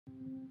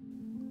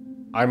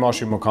I'm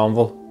Oisin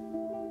McConville.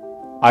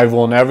 I've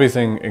won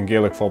everything in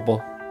Gaelic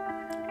football,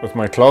 with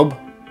my club,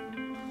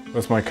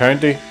 with my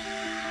county,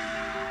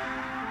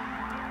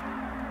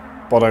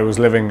 but I was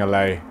living a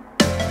lie.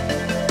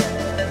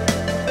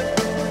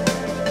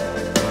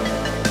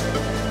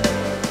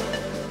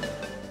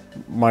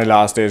 My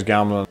last days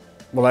gambling.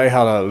 Well, I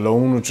had a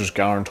loan which was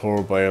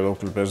guaranteed by a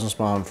local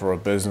businessman for a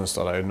business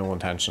that I had no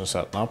intention of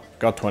setting up.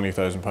 Got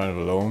 £20,000 of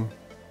a loan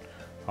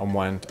and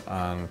went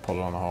and put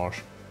it on a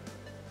horse.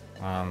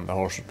 And the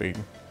horse was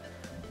beaten.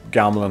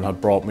 Gambling had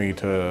brought me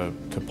to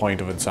the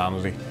point of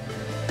insanity.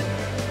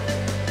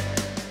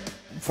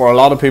 For a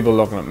lot of people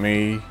looking at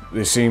me,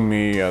 they see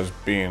me as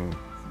being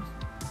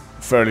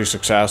fairly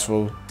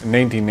successful. In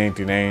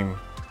 1999,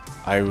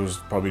 I was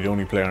probably the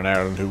only player in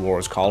Ireland who wore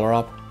his collar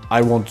up.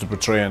 I wanted to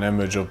portray an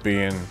image of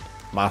being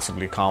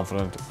massively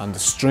confident, and the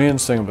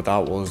strange thing about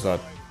that was that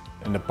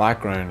in the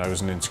background I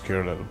was an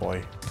insecure little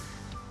boy.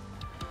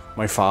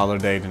 My father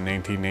died in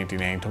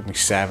 1999, it took me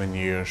 7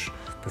 years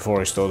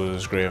before I stood at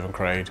his grave and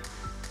cried,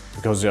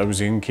 because I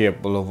was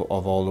incapable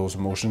of all those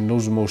emotions.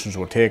 Those emotions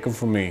were taken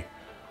from me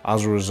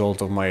as a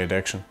result of my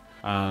addiction.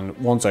 And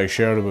once I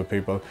shared it with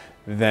people,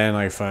 then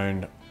I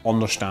found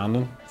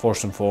understanding,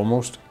 first and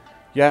foremost.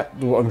 Yeah,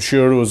 I'm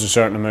sure there was a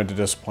certain amount of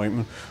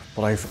disappointment,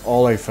 but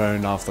all I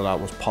found after that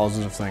was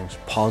positive things.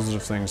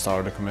 Positive things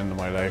started to come into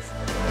my life.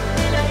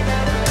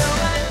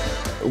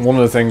 One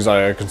of the things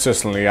I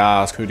consistently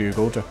ask, who do you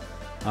go to?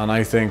 And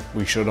I think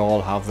we should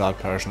all have that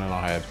person in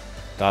our head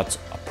that's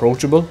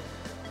approachable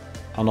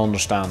and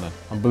understanding.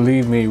 And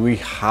believe me, we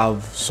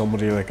have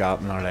somebody like that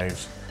in our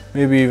lives.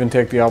 Maybe even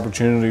take the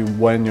opportunity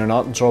when you're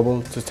not in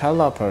trouble to tell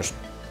that person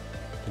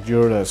that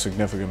you're the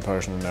significant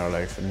person in their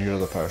life and you're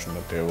the person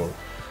that they will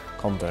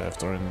come to if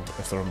they're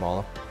in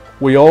bother.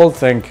 We all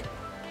think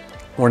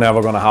we're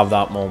never going to have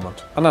that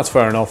moment, and that's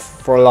fair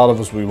enough. For a lot of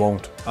us we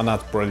won't, and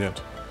that's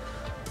brilliant.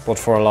 But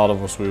for a lot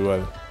of us we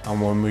will.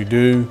 And when we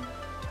do,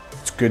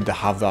 it's good to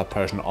have that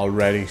person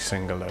already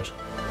singled out.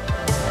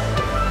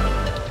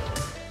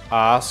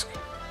 Ask,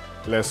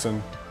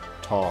 listen,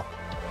 talk.